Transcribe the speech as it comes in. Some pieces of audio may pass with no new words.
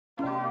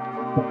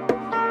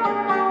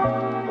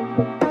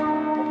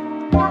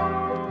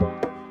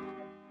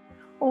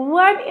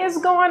What is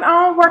going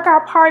on,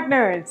 workout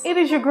partners? It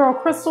is your girl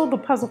Crystal, the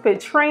Puzzle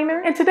Fit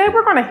trainer, and today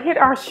we're going to hit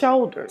our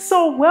shoulders.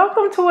 So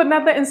welcome to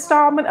another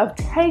installment of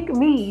Take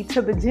Me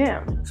to the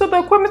Gym. So the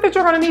equipment that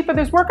you're going to need for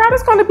this workout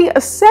is going to be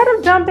a set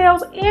of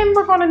dumbbells, and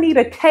we're going to need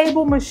a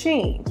cable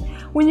machine.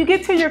 When you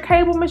get to your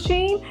cable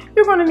machine,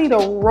 you're going to need a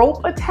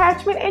rope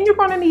attachment and you're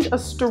going to need a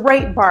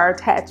straight bar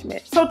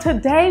attachment. So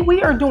today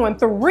we are doing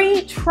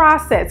 3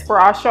 tri-sets for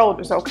our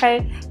shoulders,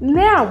 okay?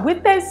 Now,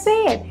 with that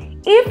said,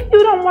 if you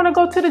don't want to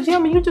go to the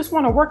gym and you just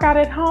want to work out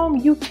at home,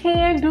 you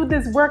can do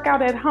this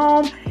workout at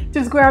home.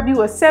 Just grab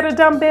you a set of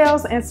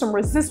dumbbells and some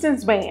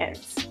resistance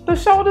bands. The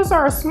shoulders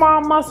are a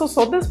small muscle,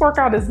 so this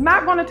workout is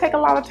not going to take a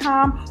lot of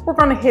time. We're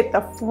going to hit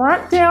the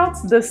front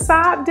delts, the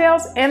side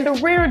delts, and the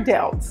rear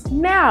delts.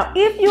 Now,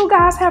 if you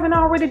guys haven't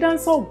already done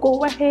so,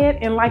 go ahead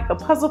and like the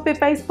Puzzle Fit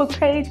Facebook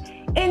page,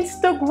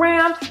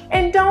 Instagram,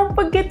 and don't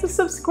forget to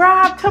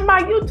subscribe to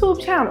my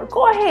YouTube channel.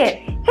 Go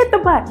ahead, hit the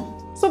button.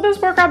 So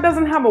this workout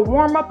doesn't have a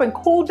warm up and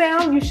cool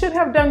down. You should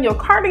have done your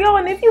cardio,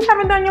 and if you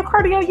haven't done your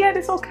cardio yet,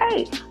 it's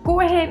okay.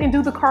 Go ahead and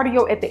do the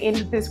cardio at the end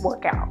of this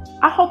workout.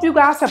 I hope you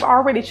guys have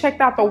already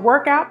checked out the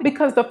workout,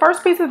 because the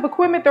first piece of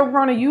equipment that we're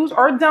going to use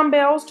are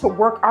dumbbells to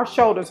work our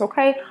shoulders,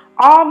 okay?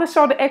 All the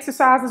shoulder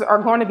exercises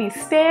are going to be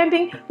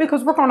standing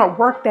because we're going to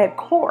work that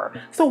core.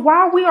 So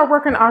while we are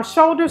working our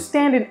shoulders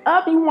standing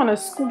up, you want to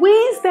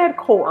squeeze that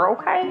core,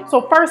 okay?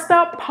 So first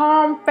up,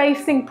 palm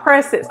facing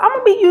presses. I'm going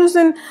to be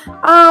using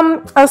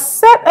a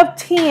set of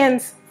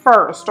 10s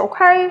first,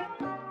 okay?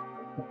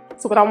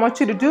 So what I want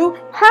you to do,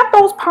 have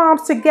those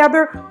palms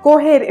together, go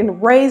ahead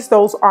and raise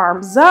those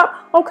arms up,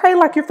 okay?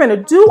 Like you're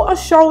finna do a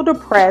shoulder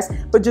press,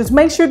 but just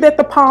make sure that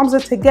the palms are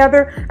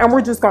together, and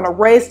we're just gonna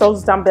raise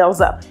those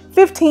dumbbells up.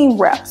 15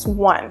 reps,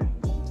 1,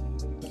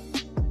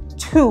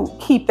 2,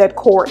 keep that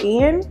core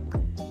in,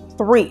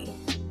 3,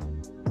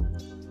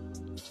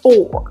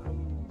 4,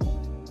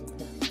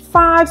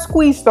 5,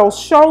 squeeze those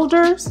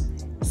shoulders,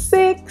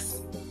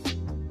 6,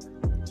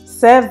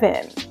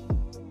 7,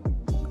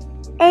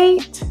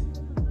 8,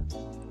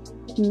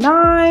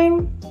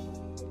 9,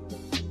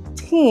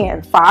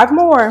 10, 5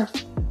 more,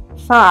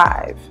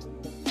 5,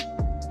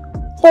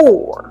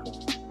 4,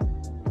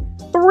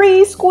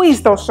 3,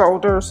 squeeze those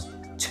shoulders,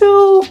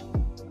 2,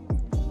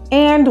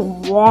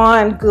 and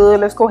 1.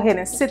 Good. Let's go ahead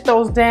and sit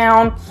those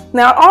down.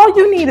 Now, all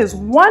you need is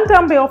 1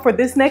 dumbbell for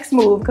this next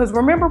move, because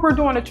remember, we're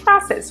doing a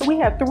tri-set, so we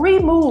have 3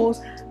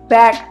 moves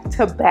back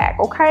to back,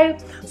 okay?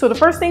 So the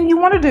first thing you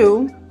want to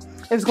do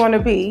is going to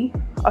be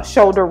a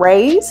shoulder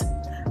raise.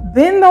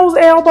 Bend those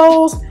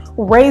elbows,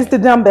 raise the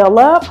dumbbell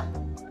up,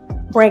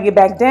 bring it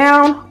back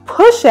down,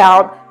 push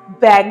out,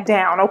 back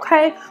down,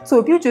 okay? So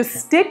if you just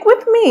stick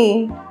with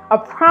me, I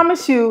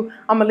promise you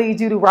I'm gonna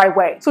lead you the right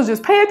way. So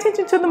just pay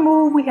attention to the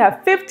move. We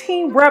have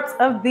 15 reps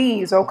of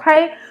these,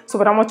 okay? So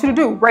what I want you to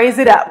do, raise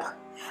it up,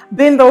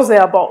 bend those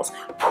elbows,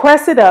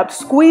 press it up,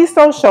 squeeze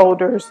those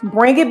shoulders,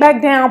 bring it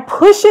back down,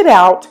 push it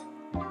out,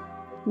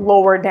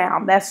 lower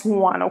down. That's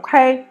 1,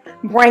 okay?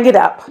 Bring it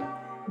up,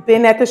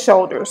 bend at the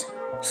shoulders,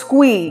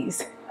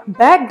 squeeze,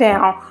 back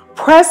down,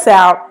 press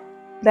out.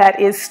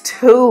 That is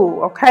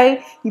 2,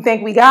 okay? You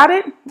think we got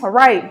it? All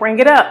right, bring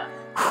it up.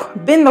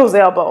 Bend those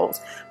elbows,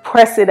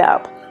 press it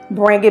up,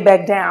 bring it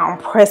back down,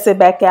 press it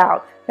back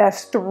out.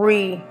 That's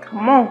 3.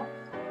 Come on.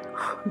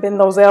 Bend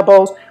those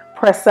elbows,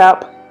 press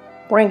up,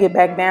 bring it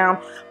back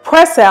down,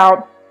 press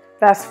out.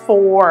 That's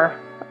 4.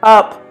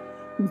 Up,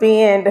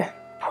 bend,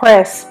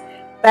 press,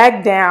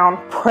 back down,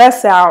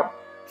 press out.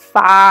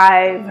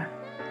 5.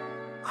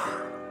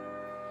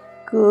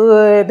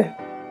 Good.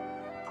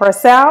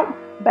 Press out,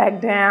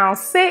 back down.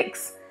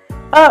 6,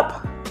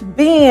 up,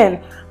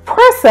 bend,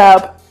 press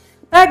up,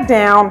 back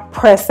down,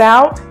 press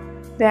out,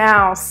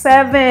 down.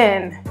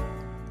 7,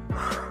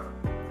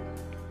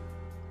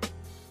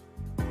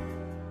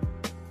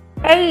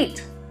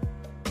 8,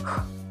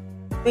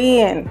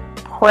 bend,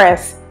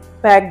 press,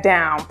 back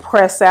down,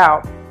 press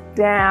out,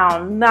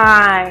 down.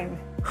 9,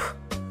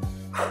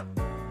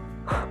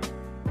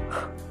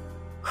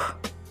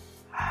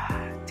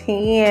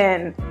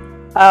 10,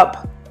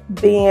 up,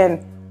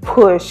 bend,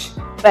 push,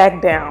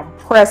 back down,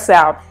 press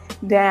out,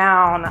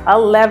 down.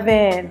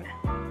 11,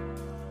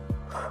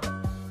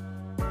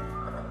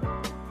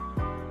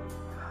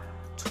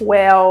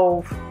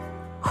 12,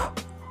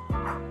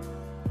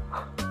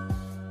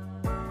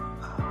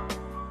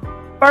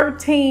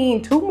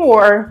 13, 2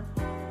 more.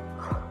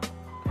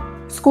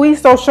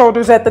 Squeeze those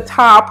shoulders at the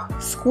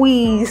top,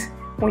 squeeze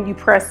when you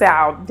press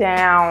out,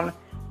 down.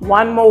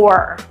 1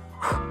 more.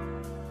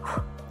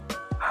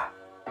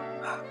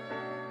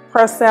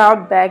 Press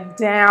out, back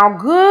down.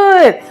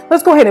 Good.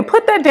 Let's go ahead and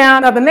put that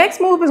down. Now the next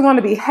move is going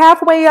to be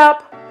halfway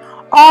up,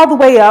 all the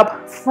way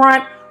up,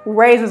 front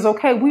raises,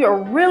 okay? We are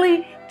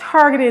really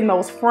targeting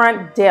those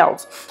front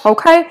delts,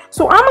 okay?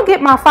 So I'm going to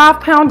get my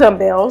 5-pound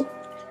dumbbell.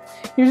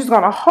 You're just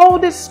going to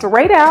hold it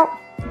straight out.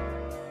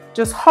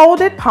 Just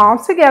hold it,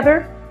 palms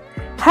together.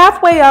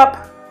 Halfway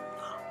up,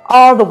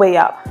 all the way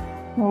up.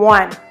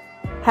 1,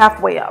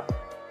 halfway up,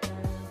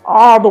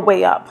 all the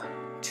way up.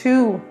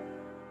 2,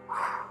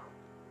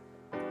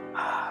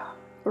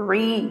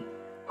 3,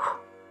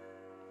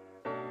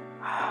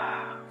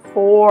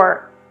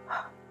 4,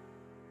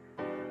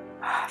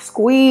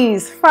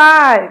 squeeze,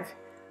 5,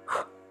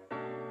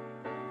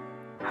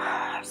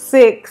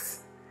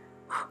 6,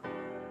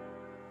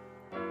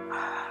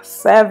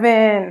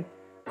 7,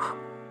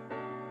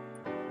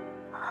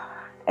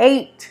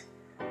 8,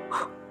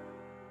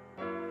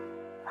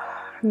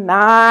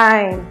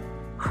 9,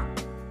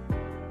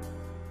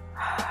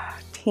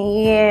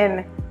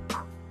 10,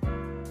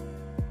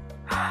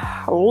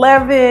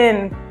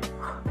 11,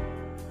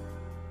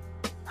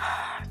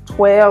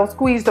 12,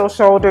 squeeze those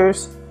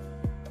shoulders,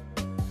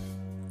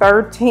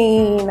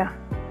 13,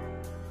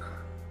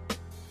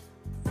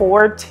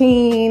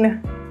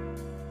 14,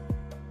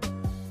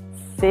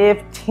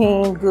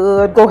 15,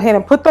 good. Go ahead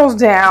and put those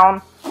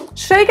down.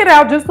 Shake it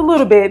out just a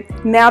little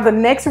bit. Now the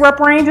next rep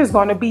range is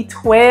going to be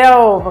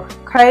 12,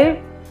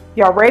 okay?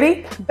 Y'all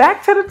ready?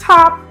 Back to the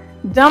top,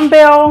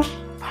 dumbbell,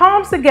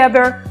 palms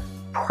together,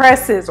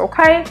 presses,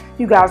 okay?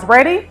 You guys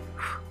ready?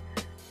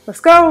 Let's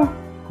go.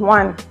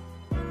 1,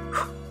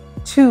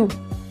 2,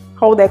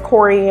 hold that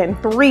core in,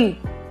 3,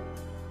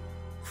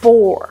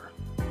 4,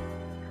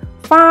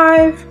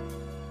 5,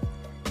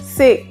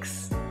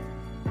 6,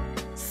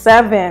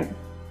 7,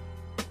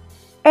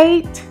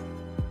 8,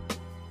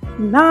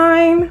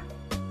 9,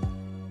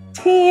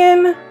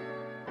 10,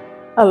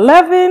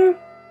 11,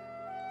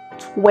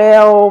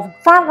 12.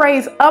 Front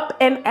raise up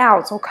and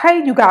out,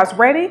 okay? You guys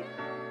ready?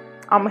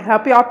 I'm gonna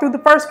help y'all through the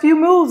first few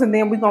moves and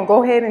then we're gonna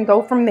go ahead and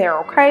go from there,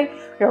 okay?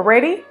 Y'all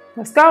ready?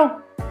 Let's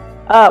go.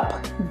 Up,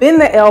 bend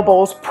the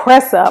elbows,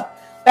 press up,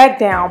 back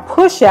down,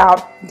 push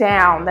out,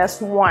 down. That's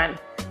 1.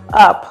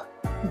 Up,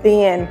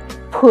 bend,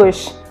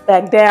 push,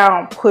 back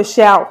down, push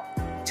out.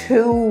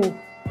 2,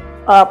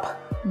 up,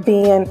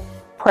 bend,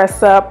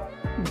 press up,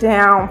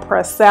 down,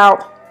 press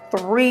out.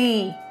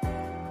 3,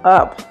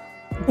 up,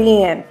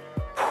 bend,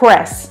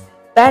 press,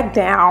 back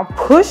down,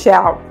 push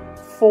out.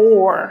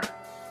 4,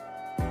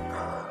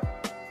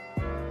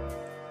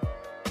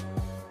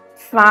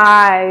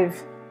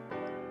 5,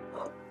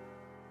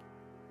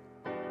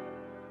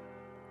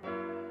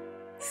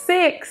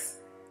 6,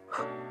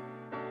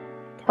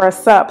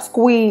 press up,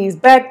 squeeze,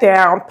 back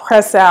down,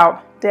 press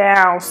out,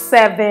 down.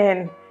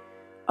 7,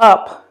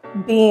 up,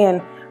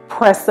 bend,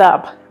 press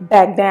up,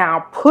 back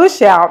down,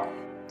 push out,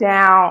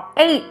 down.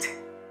 8,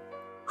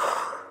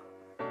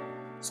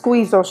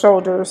 squeeze those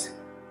shoulders.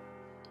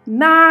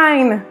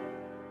 9,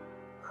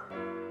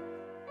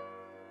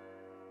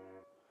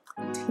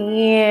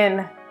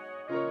 10,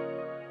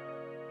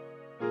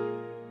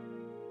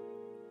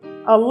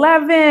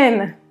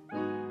 11,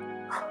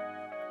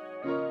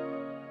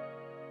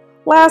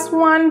 last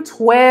one,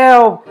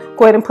 12.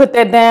 Go ahead and put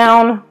that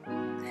down.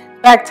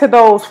 Back to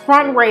those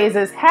front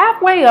raises,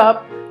 halfway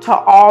up to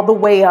all the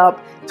way up.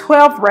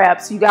 12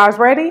 reps. You guys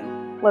ready?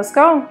 Let's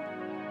go.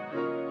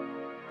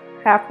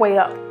 Halfway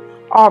up,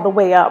 all the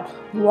way up.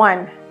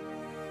 1,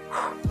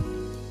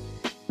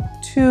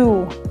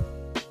 2,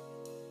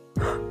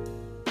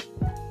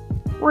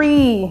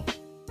 3,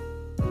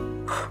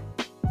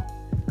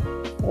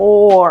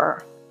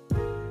 4,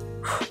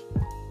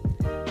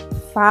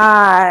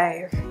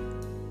 5,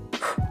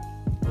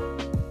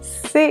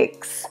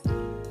 6,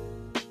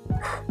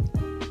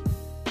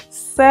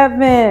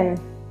 7,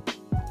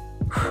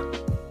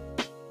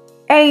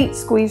 8,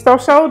 squeeze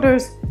those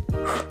shoulders.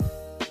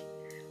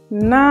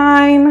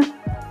 9,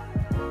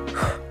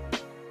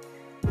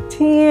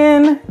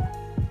 10,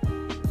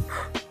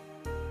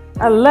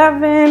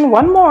 11,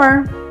 one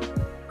more.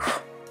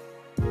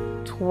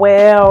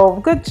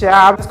 12, good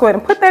job. Let's go ahead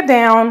and put that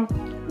down.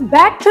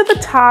 Back to the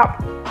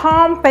top,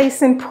 palm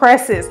facing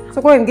presses.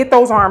 So go ahead and get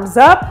those arms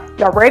up.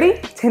 Y'all ready?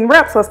 10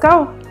 reps, let's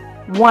go.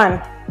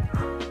 1,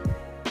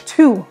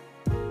 2,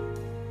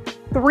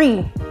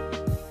 3,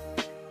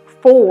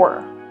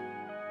 4,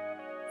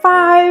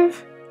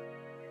 5,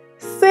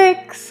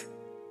 6,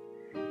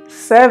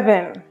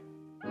 7,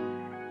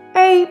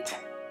 8,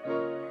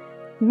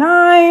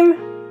 9,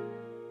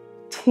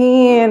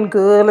 10.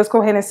 Good. Let's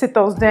go ahead and sit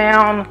those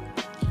down.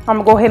 I'm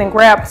gonna go ahead and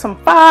grab some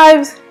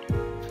 5s.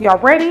 Y'all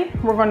ready?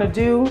 We're gonna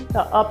do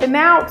the up and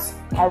outs.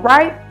 All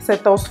right,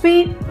 set those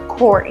feet,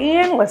 core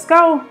in, let's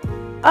go.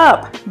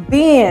 Up,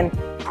 bend,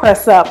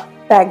 press up,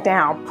 back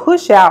down,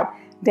 push out,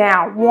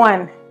 down.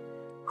 1,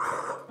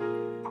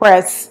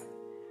 press,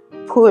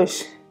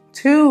 push.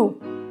 2,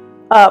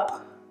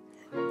 up,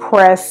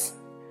 press,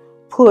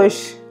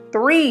 push.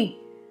 3,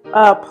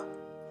 up,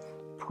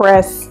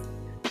 press,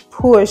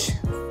 push.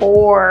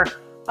 4,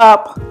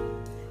 up,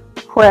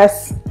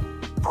 press,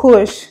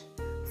 push.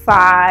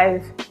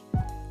 5,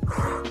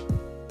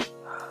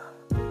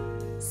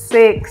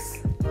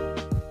 6,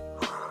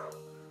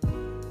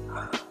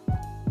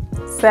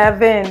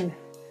 7,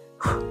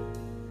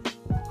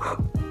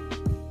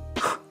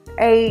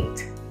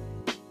 8,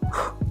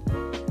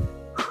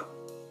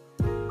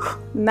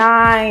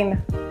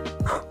 9,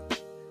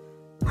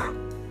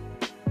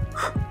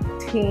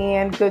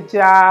 10. Good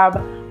job.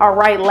 All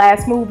right,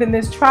 last move in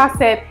this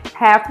tricep,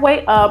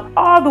 halfway up,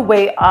 all the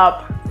way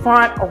up,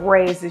 front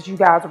raises. You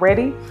guys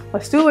ready?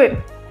 Let's do it.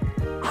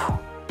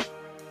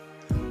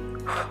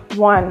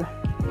 1,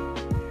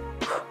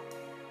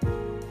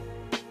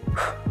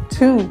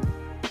 2,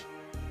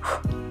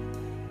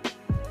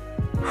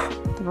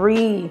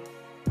 3,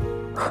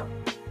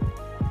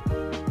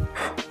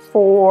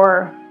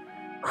 4,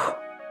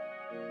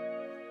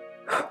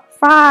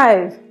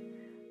 5,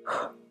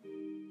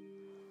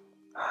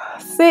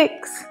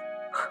 6,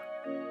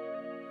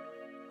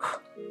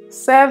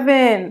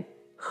 7,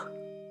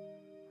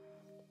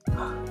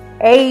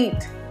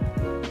 8,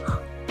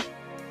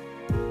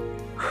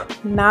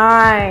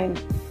 9,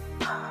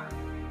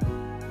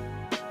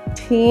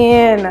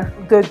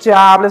 10. Good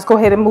job. Let's go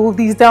ahead and move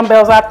these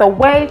dumbbells out the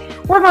way.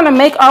 We're going to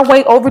make our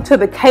way over to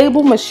the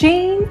cable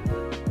machine.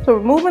 So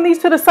we're moving these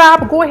to the side,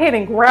 but go ahead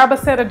and grab a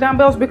set of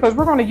dumbbells because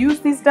we're going to use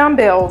these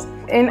dumbbells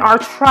in our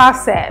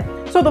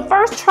tricep. So the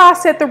first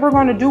tricep that we're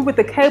going to do with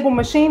the cable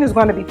machine is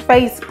going to be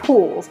face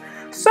pulls.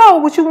 So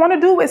what you want to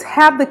do is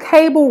have the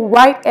cable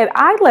right at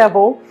eye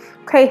level.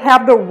 Okay,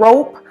 have the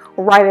rope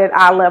right at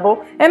eye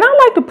level. And I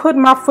like to put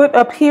my foot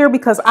up here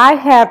because I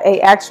have an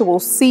actual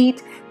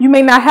seat. You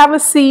may not have a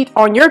seat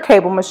on your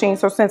cable machine.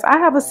 So since I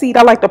have a seat,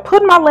 I like to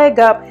put my leg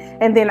up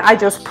and then I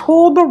just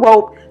pull the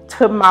rope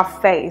to my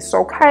face.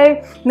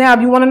 Okay, now if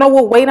you want to know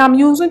what weight I'm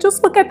using,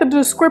 just look at the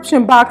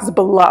description box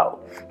below.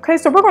 Okay,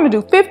 so we're going to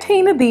do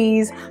 15 of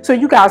these. So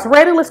you guys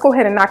ready? Let's go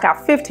ahead and knock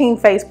out 15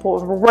 face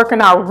pulls. We're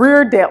working our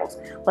rear delts.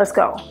 Let's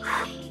go.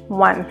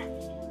 1,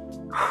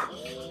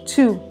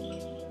 2,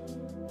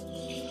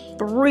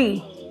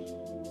 3,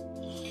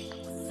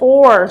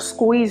 4.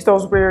 Squeeze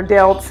those rear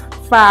delts.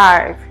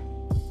 5,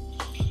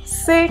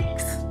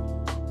 6,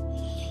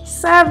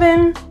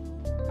 7,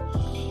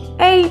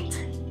 8,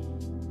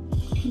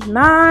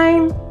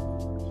 9,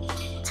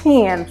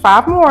 10.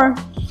 5 more.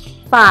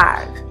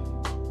 5,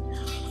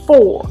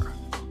 4,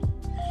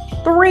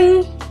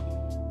 3,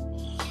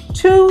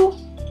 2,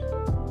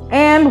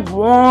 and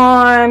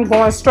 1.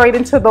 Going straight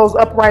into those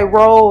upright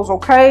rows.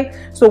 Okay,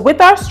 so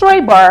with our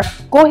straight bar,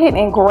 go ahead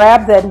and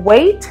grab that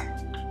weight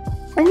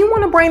and you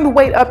want to bring the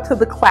weight up to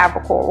the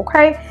clavicle.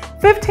 Okay,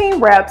 15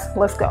 reps.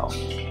 Let's go.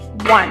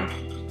 1,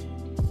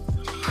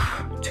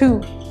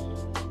 2,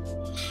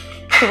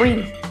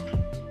 3,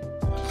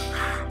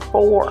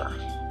 4,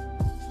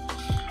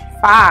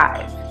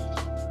 5,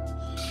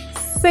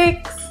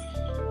 6,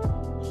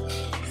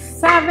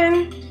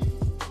 7,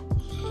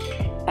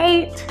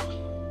 8,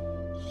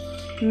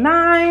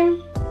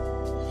 9,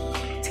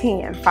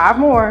 10. 5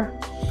 more.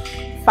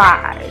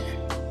 5,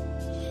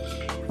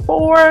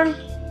 4,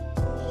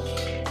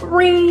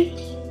 3,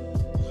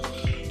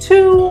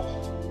 2,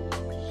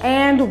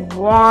 and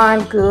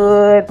 1.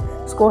 Good.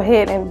 Let's go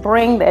ahead and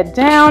bring that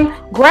down.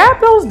 Grab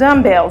those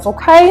dumbbells,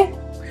 okay?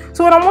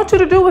 So what I want you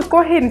to do is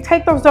go ahead and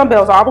take those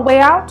dumbbells all the way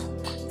out.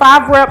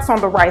 5 reps on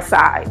the right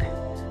side.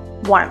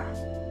 1,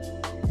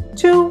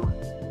 2,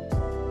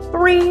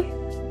 3,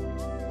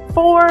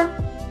 4,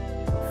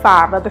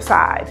 5. Other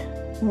side.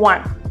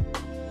 1,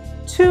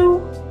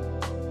 2,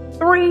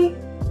 3,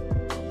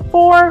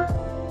 4,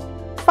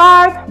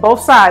 5.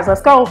 Both sides.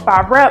 Let's go.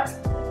 5 reps.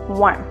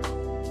 1,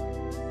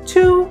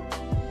 2,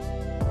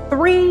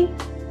 3,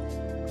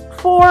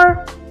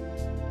 4,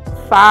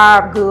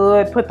 5.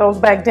 Good. Put those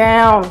back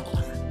down.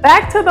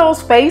 Back to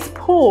those face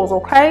pulls,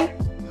 okay?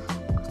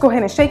 Let's go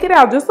ahead and shake it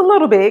out just a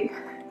little bit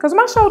because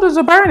my shoulders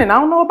are burning. I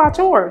don't know about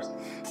yours.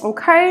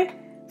 Okay?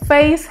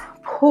 Face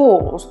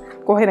pulls.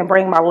 Go ahead and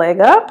bring my leg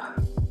up.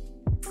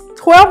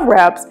 12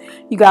 reps.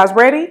 You guys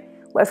ready?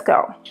 Let's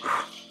go.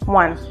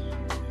 1,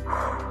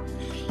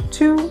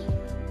 2,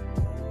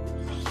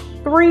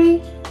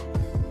 3,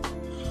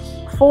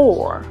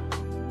 4,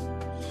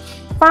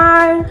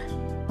 5,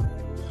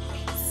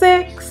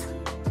 6,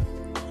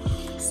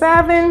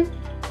 7,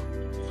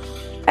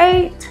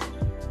 8,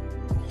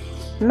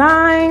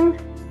 9,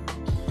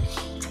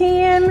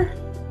 10,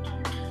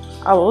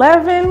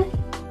 11,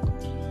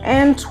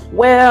 and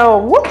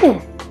 12.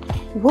 Woo!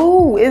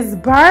 Woo, it's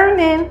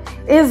burning.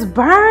 It's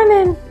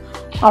burning.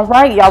 All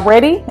right, y'all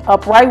ready?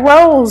 Upright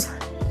rows.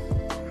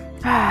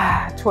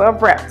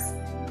 12 reps.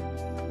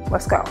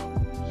 Let's go.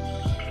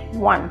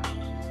 1,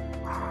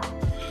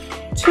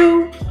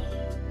 2,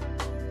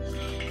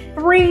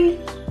 3,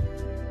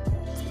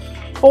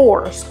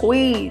 4.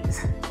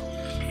 Squeeze.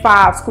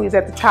 5. Squeeze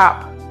at the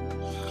top.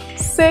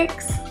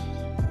 6,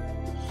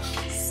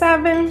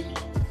 7,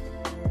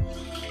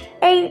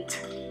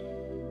 8,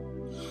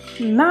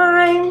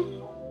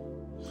 9,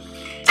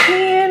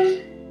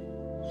 10,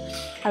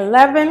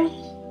 11,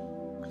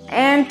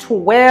 and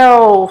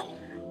 12.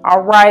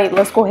 All right,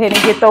 let's go ahead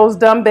and get those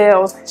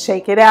dumbbells.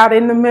 Shake it out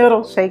in the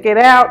middle. Shake it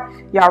out.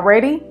 Y'all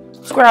ready?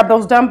 Let's grab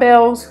those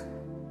dumbbells.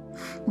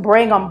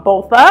 Bring them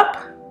both up.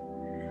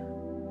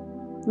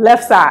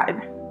 Left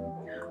side.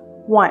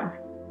 1,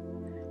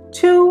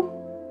 2,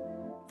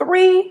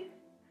 3,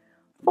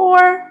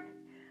 4,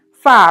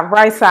 5.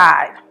 Right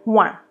side.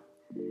 1,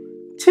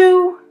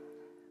 2,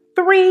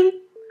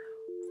 3,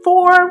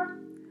 4,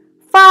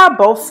 5.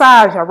 Both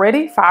sides. Y'all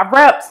ready? 5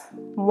 reps.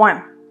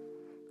 1,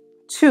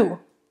 2,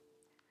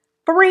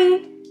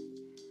 3,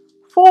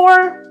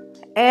 4,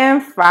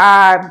 and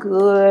 5.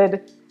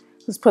 Good.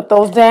 Let's put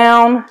those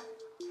down.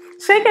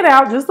 Shake it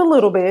out just a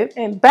little bit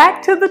and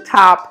back to the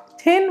top.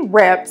 10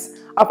 reps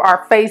of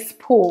our face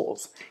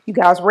pulls. You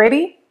guys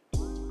ready?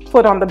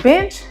 Foot on the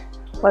bench.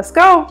 Let's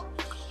go.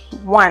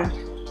 1,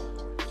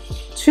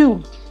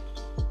 2,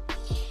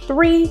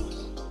 3,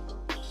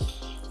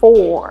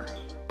 4,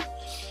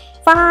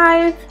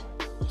 5,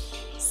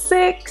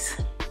 6,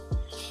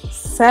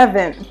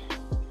 7,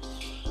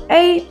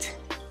 8,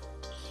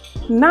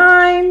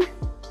 9,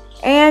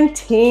 and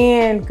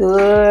 10.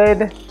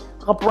 Good.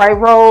 Upright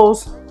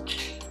rows.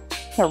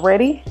 Okay,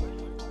 ready?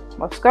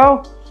 Let's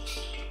go.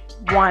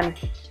 1,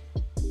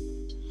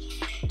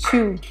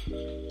 2,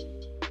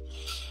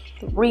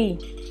 3,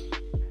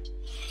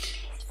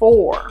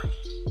 4,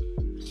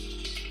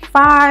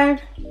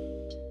 5,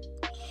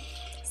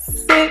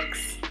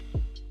 6,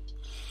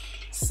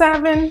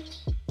 7,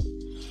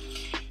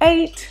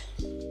 8,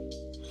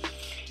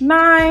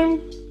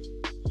 9,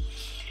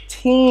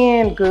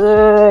 10.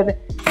 Good.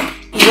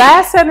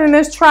 Last set in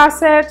this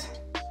tricep,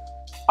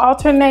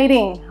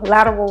 alternating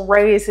lateral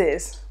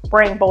raises.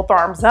 Bring both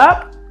arms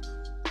up.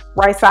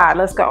 Right side.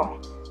 Let's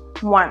go.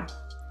 1,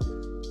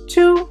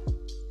 2,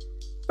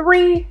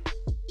 3,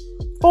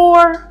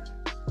 4,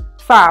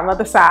 5.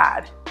 Other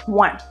side.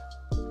 1,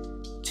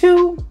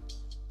 2,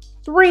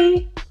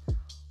 3,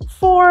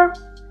 4,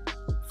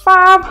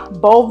 5.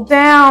 Both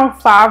down.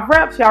 5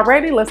 reps. Y'all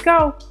ready? Let's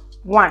go.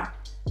 1,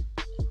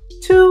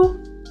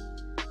 2,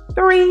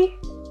 3,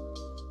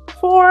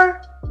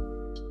 4,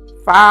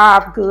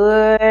 5.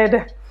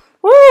 Good.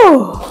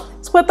 Woo.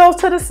 Let's put those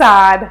to the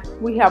side.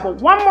 We have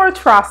one more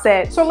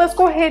tricep. So let's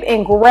go ahead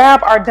and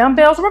grab our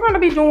dumbbells. We're going to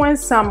be doing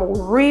some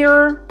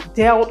rear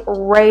delt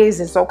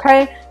raises,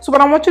 okay? So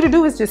what I want you to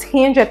do is just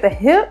hinge at the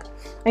hip,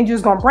 and you're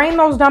just going to bring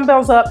those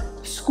dumbbells up,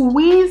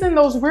 squeezing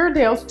those rear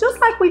delts just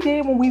like we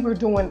did when we were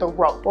doing the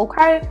rope,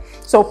 okay?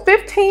 So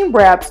 15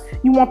 reps.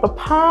 You want the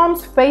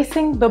palms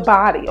facing the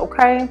body,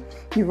 okay?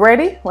 You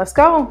ready? Let's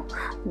go.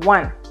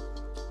 1,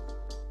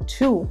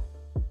 2,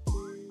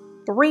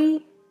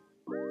 3,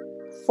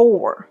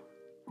 4,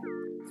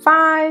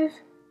 5,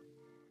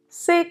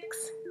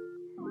 6,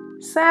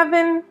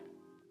 7,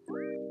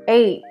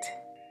 8,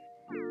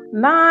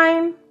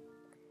 9,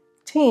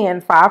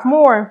 10. 5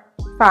 more.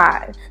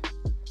 5,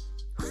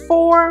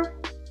 4,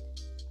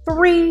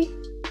 3,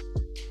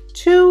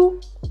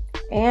 2,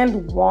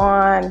 and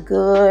 1.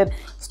 Good.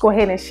 Let's go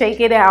ahead and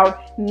shake it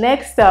out.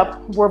 Next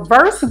up,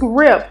 reverse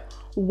grip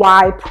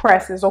Y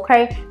presses,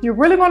 okay? You're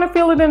really going to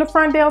feel it in the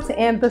front delts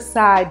and the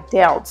side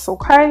delts,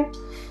 okay?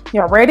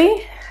 Y'all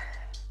ready?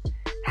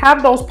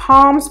 Have those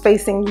palms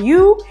facing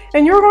you,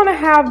 and you're going to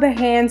have the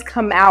hands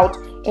come out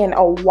in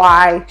a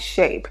Y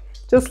shape,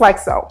 just like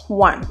so.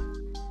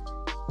 1,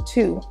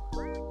 2,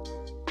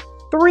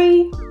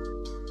 3,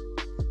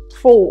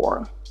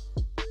 4,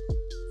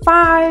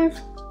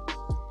 5,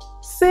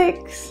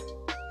 6,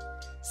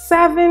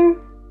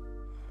 7,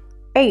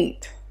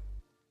 8,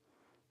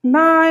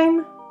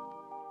 9,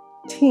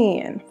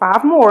 10.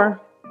 5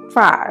 more.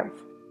 5,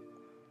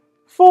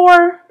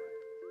 4,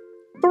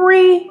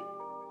 3,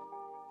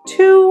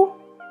 2,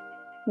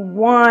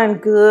 1.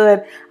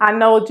 Good. I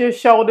know your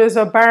shoulders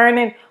are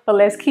burning, but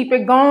let's keep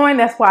it going.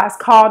 That's why it's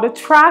called a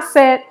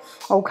tricep.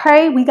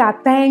 Okay, we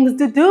got things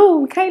to do.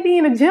 We can't be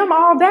in the gym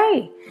all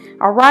day.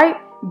 All right,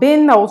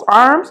 bend those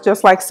arms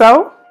just like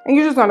so, and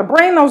you're just going to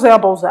bring those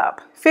elbows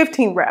up.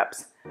 15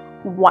 reps.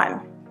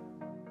 1,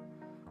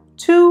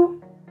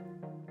 2,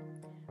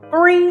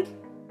 3,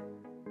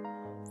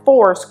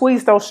 4.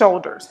 Squeeze those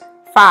shoulders.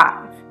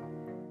 5,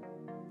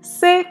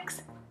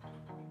 6,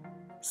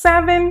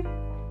 7,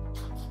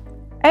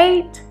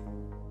 8,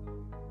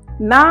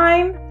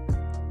 9,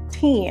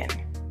 10,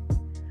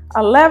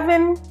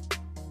 11,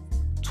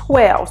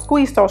 12.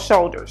 Squeeze those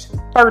shoulders.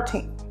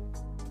 13,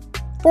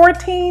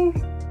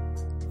 14,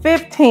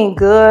 15.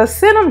 Good.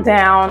 Sit them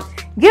down.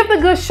 Give the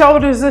good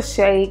shoulders a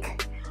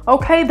shake.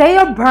 Okay, they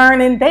are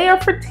burning, they are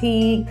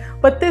fatigued,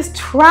 but this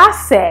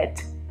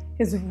tricep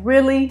is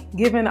really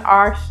giving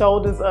our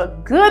shoulders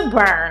a good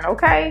burn,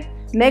 okay?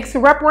 Next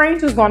rep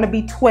range is going to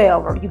be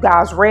 12. Are you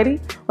guys ready?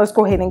 Let's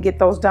go ahead and get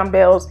those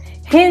dumbbells.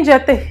 Hinge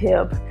at the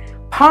hip,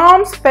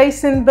 palms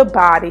facing the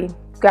body.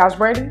 You guys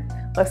ready?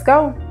 Let's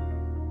go.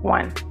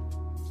 1,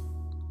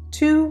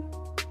 2,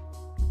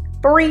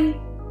 3,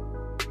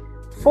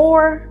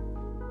 4,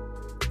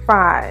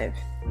 5,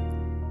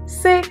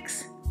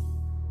 6,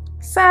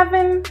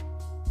 7,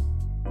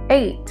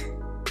 8,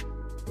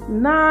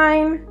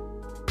 9,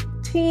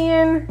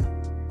 10,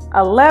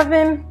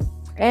 11,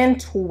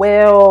 and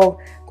 12.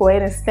 Go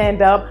ahead and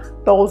stand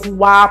up. Those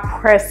Y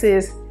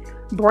presses.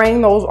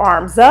 Bring those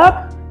arms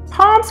up.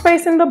 Palms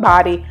facing the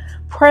body.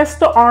 Press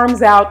the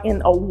arms out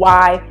in a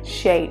Y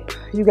shape.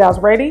 You guys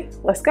ready?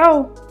 Let's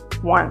go.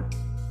 1,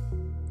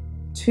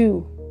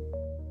 2,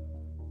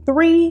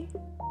 3,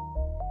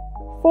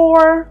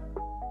 4,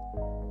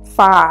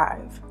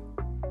 5,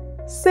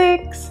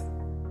 6,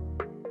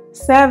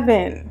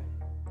 7,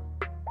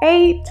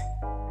 8,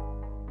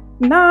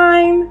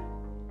 9,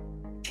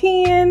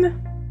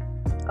 10,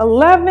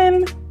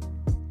 11,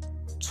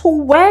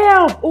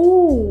 12.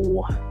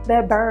 Ooh,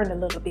 that burned a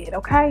little bit,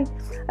 okay?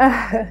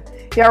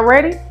 Y'all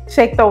ready?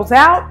 Shake those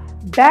out.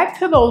 Back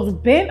to those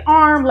bent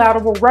arm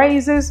lateral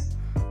raises.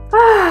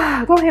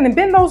 Go ahead and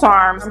bend those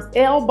arms.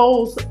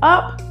 Elbows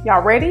up.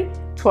 Y'all ready?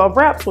 12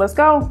 reps. Let's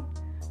go.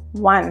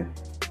 1,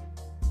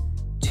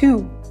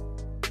 2,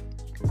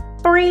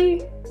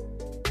 3,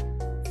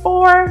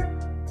 4,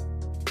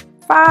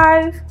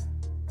 5,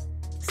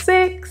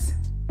 6,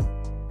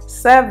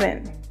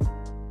 7,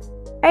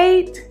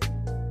 8,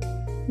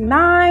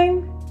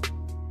 9,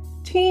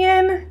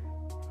 10,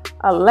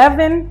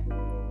 11,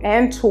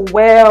 and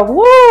 12.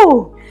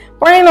 Woo!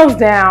 Bring those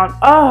down.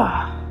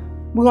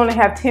 We only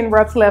have 10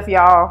 reps left,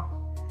 y'all.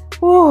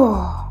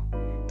 Woo!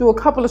 Do a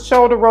couple of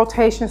shoulder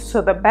rotations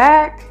to the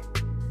back.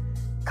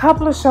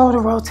 Couple of shoulder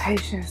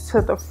rotations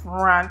to the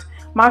front.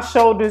 My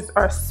shoulders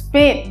are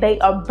spent. They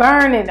are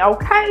burning,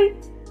 okay?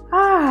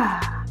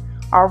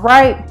 All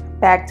right,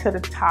 back to the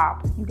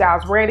top. You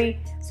guys ready?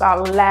 It's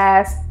our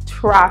last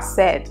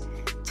tri-set.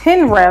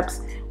 10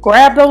 reps.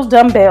 Grab those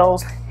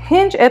dumbbells.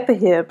 Hinge at the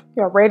hip.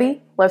 Y'all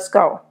ready? Let's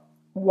go.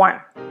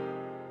 1,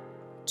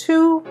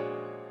 2,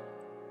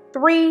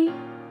 3,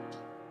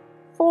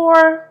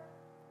 4,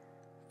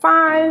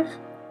 5,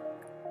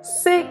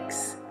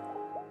 6,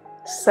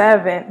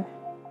 7,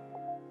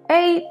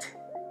 8,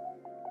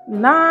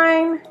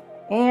 9,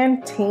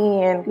 and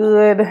 10.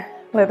 Good.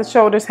 Let the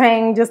shoulders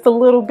hang just a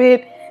little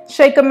bit.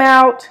 Shake them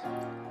out.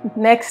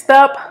 Next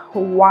up,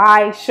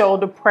 wide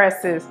shoulder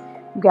presses.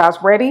 You guys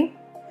ready?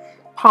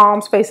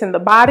 Palms facing the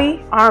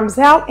body, arms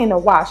out in a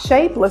Y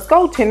shape. Let's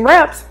go. 10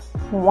 reps.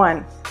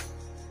 1,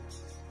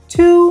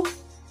 2,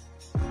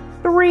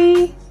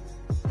 3,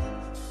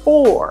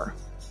 4,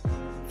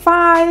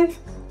 5,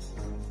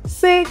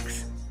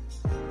 6,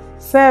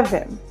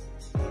 7,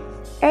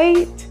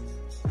 8,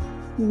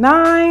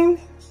 9,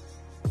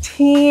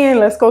 10.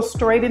 Let's go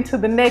straight into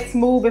the next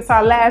move. It's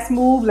our last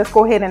move. Let's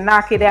go ahead and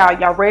knock it out.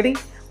 Y'all ready?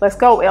 Let's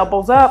go.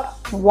 Elbows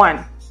up.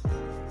 1,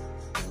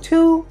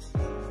 2,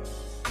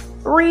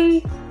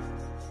 3,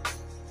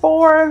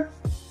 4,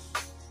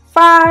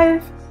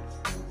 5,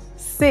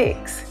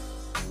 6,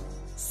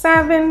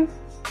 7,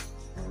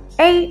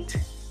 8,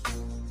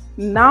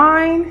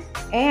 9,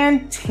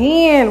 and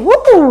 10.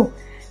 Woo!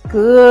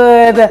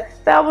 Good.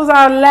 That was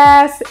our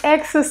last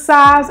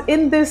exercise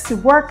in this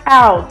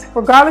workout.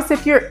 Regardless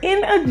if you're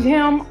in a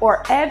gym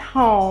or at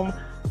home,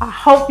 I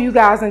hope you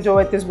guys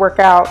enjoyed this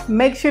workout.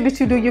 Make sure that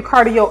you do your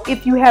cardio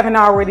if you haven't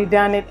already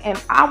done it,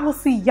 and I will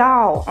see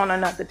y'all on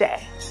another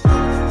day.